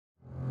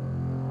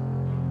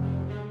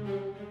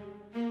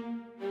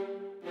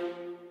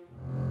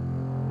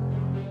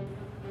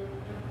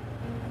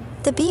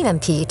The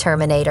BMP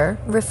Terminator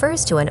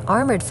refers to an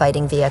armored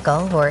fighting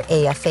vehicle, or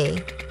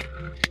AFV,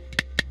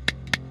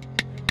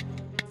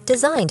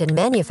 designed and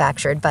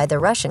manufactured by the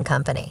Russian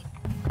company.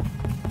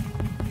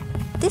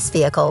 This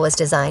vehicle was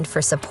designed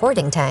for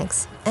supporting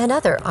tanks and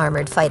other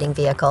armored fighting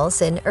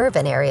vehicles in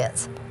urban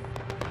areas.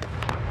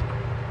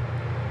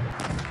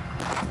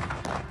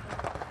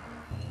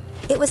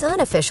 It was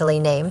unofficially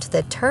named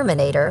the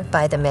Terminator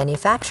by the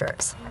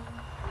manufacturers.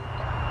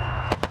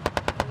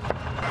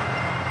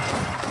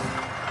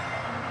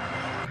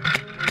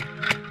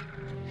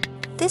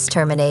 This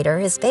Terminator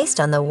is based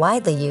on the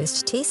widely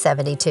used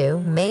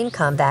T-72 main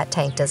combat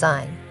tank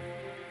design.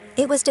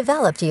 It was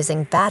developed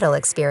using battle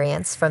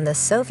experience from the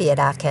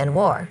Soviet-Afghan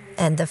War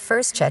and the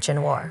First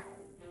Chechen War.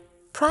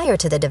 Prior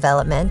to the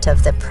development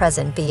of the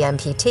present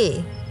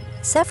BMPT,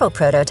 several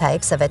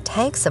prototypes of a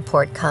tank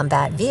support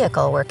combat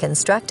vehicle were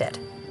constructed.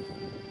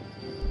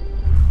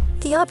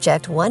 The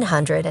Object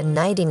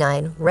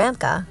 199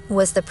 Ramka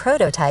was the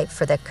prototype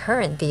for the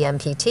current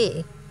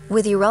BMPT,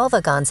 with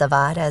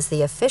Uralvagonzavod as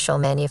the official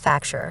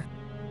manufacturer.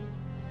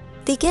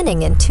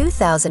 Beginning in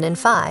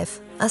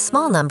 2005, a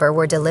small number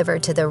were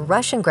delivered to the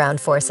Russian ground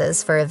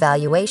forces for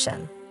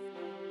evaluation.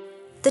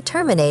 The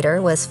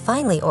Terminator was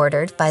finally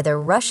ordered by the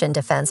Russian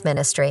Defense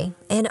Ministry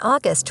in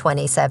August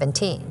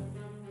 2017,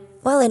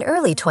 while in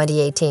early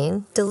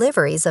 2018,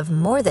 deliveries of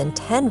more than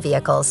 10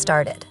 vehicles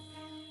started.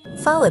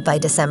 Followed by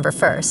December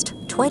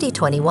 1,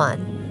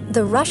 2021,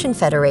 the Russian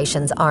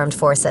Federation's armed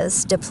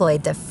forces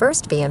deployed the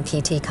first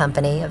BMPT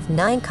company of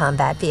 9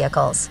 combat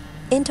vehicles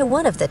into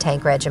one of the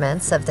tank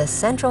regiments of the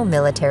Central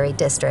Military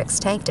District's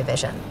Tank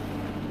Division.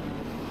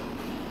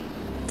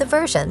 The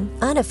version,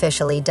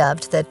 unofficially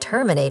dubbed the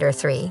Terminator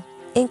 3,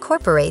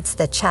 incorporates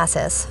the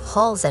chassis,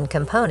 hulls, and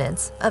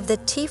components of the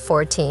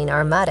T-14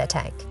 Armata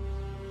tank.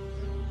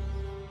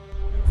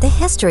 The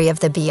history of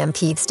the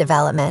BMP's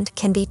development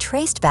can be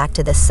traced back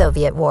to the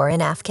Soviet War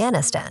in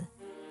Afghanistan.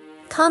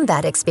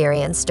 Combat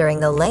experience during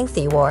the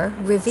lengthy war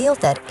revealed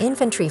that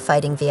infantry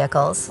fighting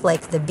vehicles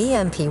like the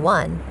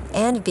BMP-1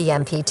 and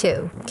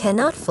BMP-2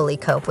 cannot fully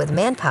cope with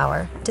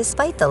manpower,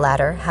 despite the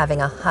latter having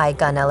a high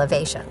gun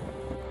elevation.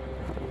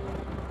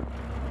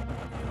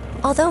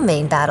 Although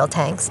main battle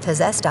tanks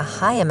possessed a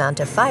high amount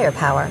of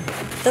firepower,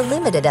 the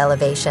limited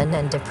elevation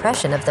and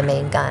depression of the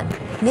main gun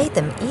made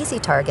them easy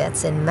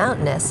targets in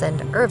mountainous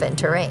and urban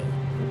terrain.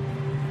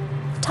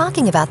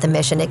 Talking about the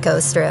mission it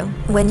goes through,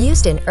 when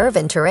used in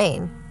urban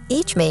terrain,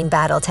 each main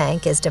battle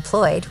tank is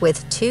deployed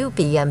with 2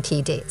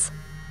 BMPDs.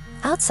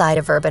 Outside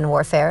of urban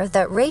warfare,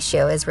 that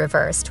ratio is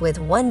reversed with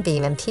 1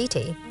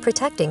 BMPT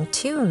protecting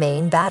 2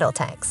 main battle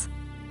tanks.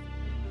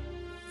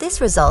 This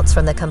results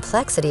from the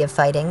complexity of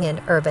fighting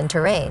in urban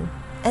terrain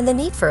and the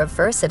need for a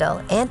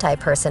versatile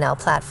anti-personnel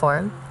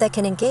platform that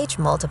can engage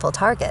multiple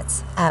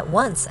targets at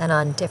once and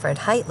on different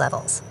height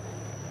levels.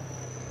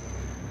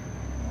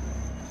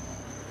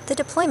 The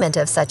deployment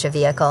of such a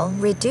vehicle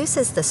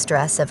reduces the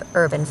stress of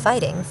urban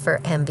fighting for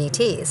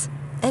MBTs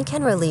and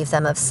can relieve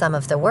them of some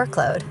of the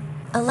workload,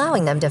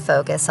 allowing them to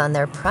focus on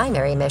their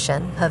primary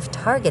mission of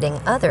targeting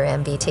other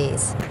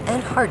MBTs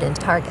and hardened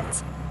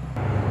targets.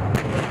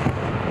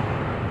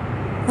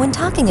 When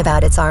talking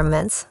about its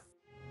armaments,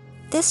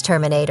 this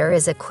Terminator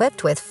is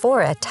equipped with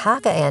 4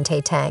 Ataka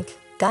anti-tank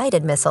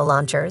guided missile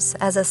launchers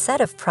as a set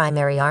of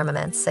primary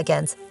armaments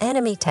against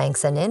enemy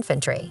tanks and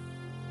infantry.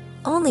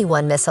 Only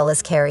 1 missile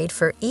is carried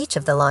for each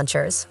of the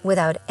launchers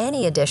without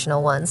any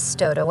additional ones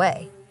stowed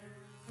away.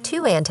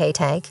 2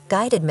 anti-tank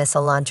guided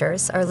missile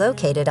launchers are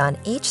located on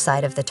each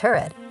side of the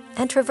turret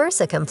and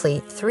traverse a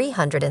complete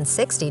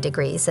 360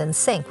 degrees in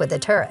sync with the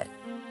turret.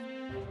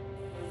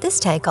 This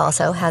tank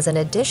also has an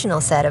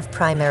additional set of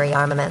primary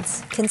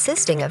armaments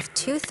consisting of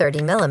 2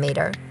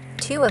 30mm,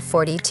 2 of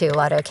 42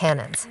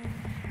 autocannons.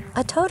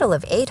 A total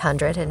of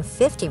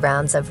 850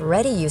 rounds of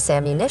ready-use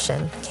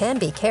ammunition can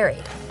be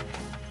carried.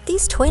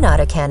 These twin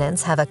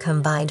autocannons have a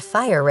combined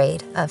fire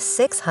rate of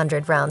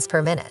 600 rounds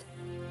per minute.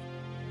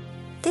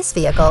 This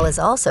vehicle is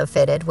also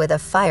fitted with a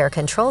fire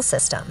control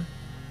system.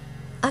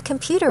 A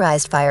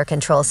computerized fire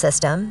control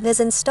system is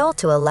installed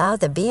to allow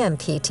the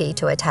BMPT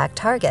to attack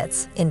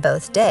targets in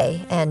both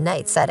day and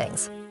night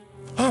settings,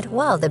 and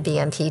while the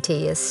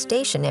BMPT is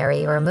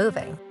stationary or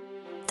moving.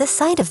 The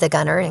sight of the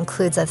gunner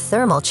includes a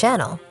thermal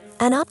channel,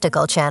 an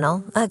optical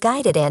channel, a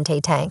guided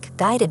anti-tank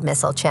guided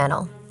missile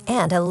channel,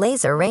 and a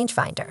laser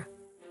rangefinder.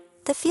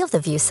 The field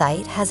of view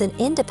sight has an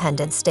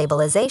independent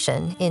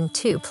stabilization in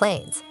 2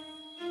 planes.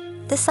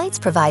 The sights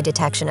provide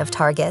detection of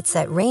targets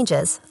at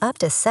ranges up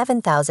to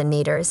 7,000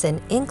 meters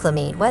in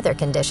inclement weather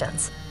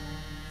conditions.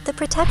 The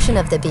protection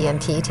of the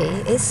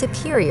BMPT is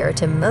superior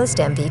to most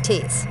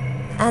MBTs,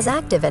 as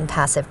active and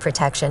passive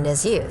protection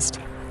is used,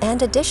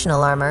 and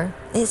additional armor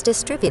is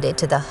distributed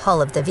to the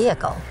hull of the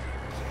vehicle.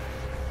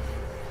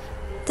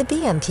 The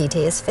BMPT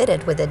is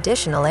fitted with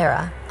additional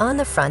ERA on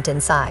the front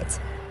and sides.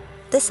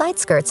 The side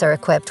skirts are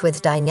equipped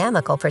with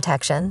dynamical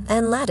protection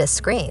and lattice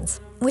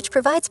screens, which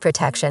provides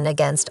protection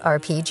against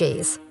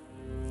RPGs.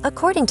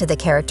 According to the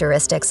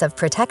characteristics of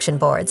protection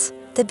boards,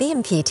 the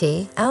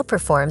BMPT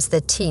outperforms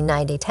the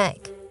T-90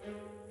 tank.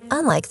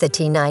 Unlike the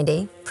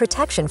T-90,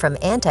 protection from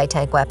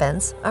anti-tank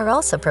weapons are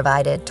also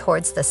provided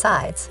towards the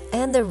sides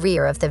and the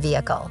rear of the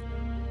vehicle.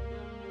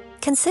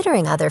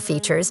 Considering other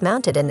features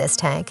mounted in this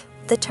tank,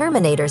 the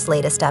Terminator's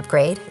latest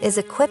upgrade is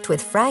equipped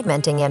with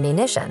fragmenting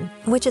ammunition,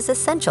 which is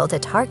essential to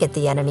target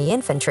the enemy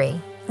infantry,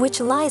 which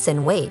lies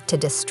in wait to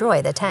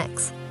destroy the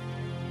tanks.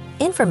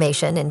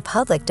 Information in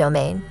public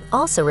domain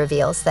also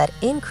reveals that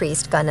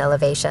increased gun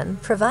elevation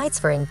provides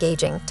for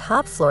engaging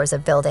top floors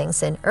of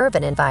buildings in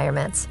urban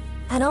environments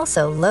and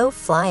also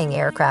low-flying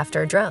aircraft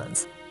or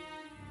drones.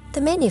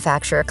 The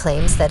manufacturer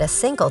claims that a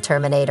single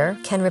Terminator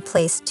can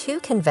replace 2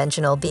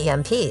 conventional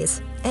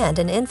BMPs and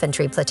an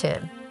infantry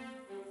platoon.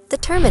 The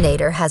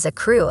Terminator has a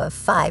crew of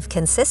 5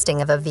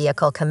 consisting of a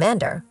vehicle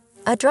commander,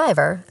 a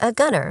driver, a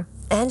gunner,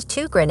 and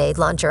 2 grenade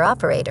launcher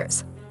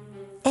operators.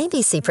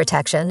 ABC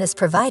protection is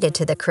provided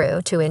to the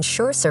crew to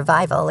ensure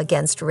survival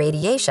against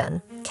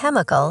radiation,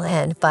 chemical,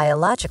 and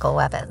biological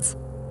weapons.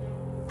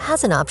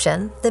 As an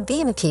option, the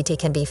BMPT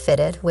can be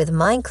fitted with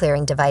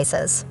mine-clearing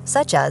devices,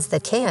 such as the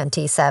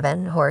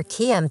KMT-7 or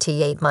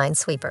KMT-8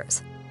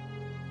 minesweepers.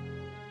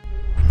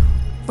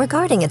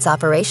 Regarding its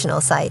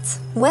operational sites,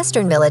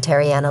 Western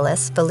military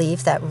analysts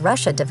believe that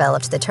Russia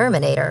developed the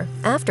Terminator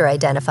after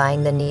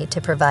identifying the need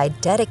to provide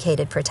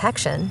dedicated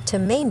protection to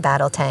main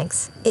battle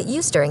tanks it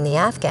used during the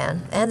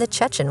Afghan and the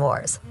Chechen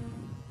wars.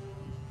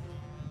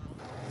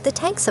 The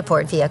tank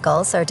support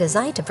vehicles are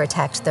designed to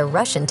protect the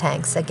Russian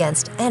tanks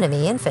against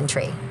enemy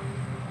infantry.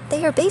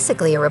 They are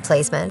basically a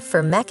replacement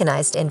for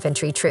mechanized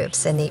infantry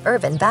troops in the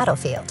urban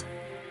battlefield.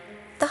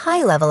 The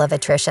high level of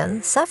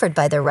attrition suffered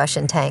by the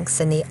Russian tanks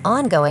in the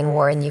ongoing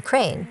war in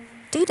Ukraine,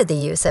 due to the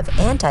use of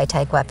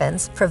anti-tank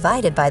weapons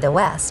provided by the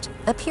West,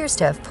 appears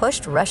to have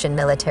pushed Russian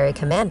military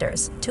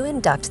commanders to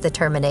induct the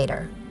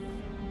Terminator.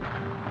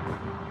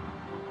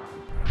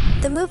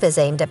 The move is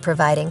aimed at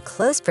providing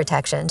close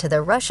protection to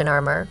the Russian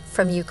armor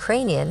from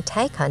Ukrainian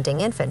tank-hunting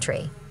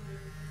infantry.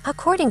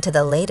 According to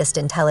the latest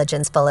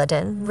intelligence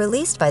bulletin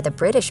released by the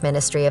British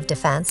Ministry of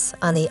Defense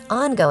on the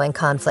ongoing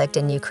conflict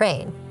in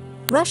Ukraine,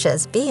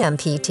 Russia's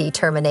BMPT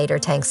Terminator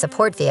tank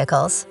support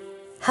vehicles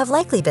have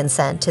likely been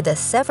sent to the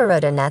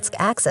Severodonetsk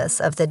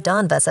axis of the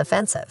Donbas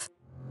offensive.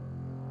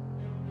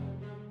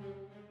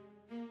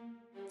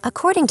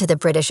 According to the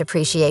British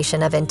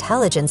Appreciation of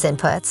Intelligence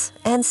inputs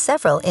and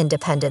several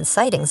independent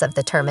sightings of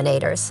the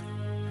Terminators,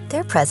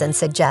 their presence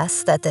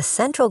suggests that the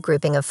central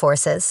grouping of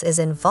forces is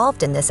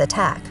involved in this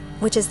attack,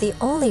 which is the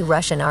only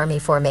Russian army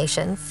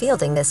formation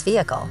fielding this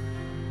vehicle.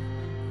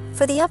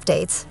 For the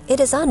updates,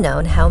 it is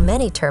unknown how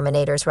many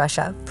Terminators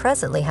Russia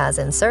presently has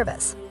in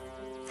service.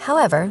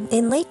 However,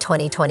 in late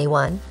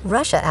 2021,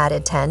 Russia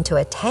added 10 to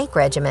a tank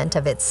regiment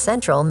of its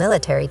central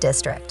military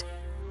district.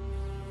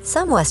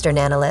 Some Western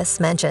analysts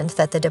mentioned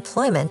that the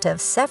deployment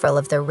of several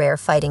of the rare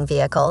fighting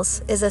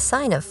vehicles is a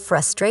sign of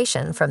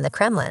frustration from the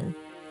Kremlin,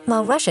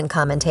 while Russian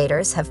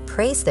commentators have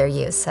praised their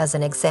use as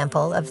an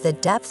example of the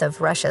depth of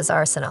Russia's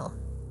arsenal.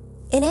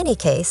 In any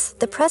case,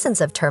 the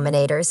presence of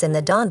Terminators in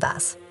the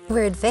Donbas,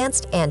 where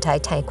advanced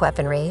anti-tank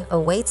weaponry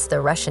awaits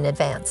the Russian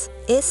advance,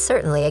 is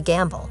certainly a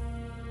gamble.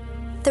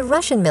 The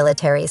Russian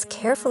military's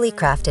carefully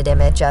crafted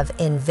image of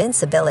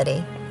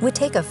invincibility would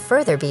take a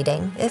further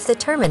beating if the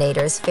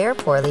Terminators fare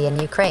poorly in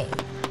Ukraine.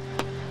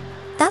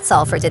 That's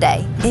all for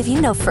today. If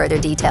you know further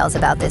details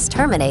about this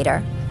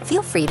Terminator,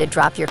 feel free to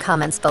drop your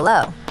comments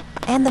below.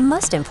 And the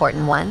most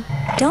important one,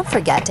 don't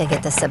forget to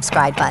hit the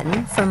subscribe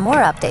button for more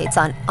updates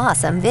on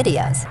awesome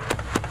videos.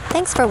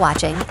 Thanks for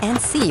watching and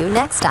see you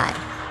next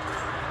time.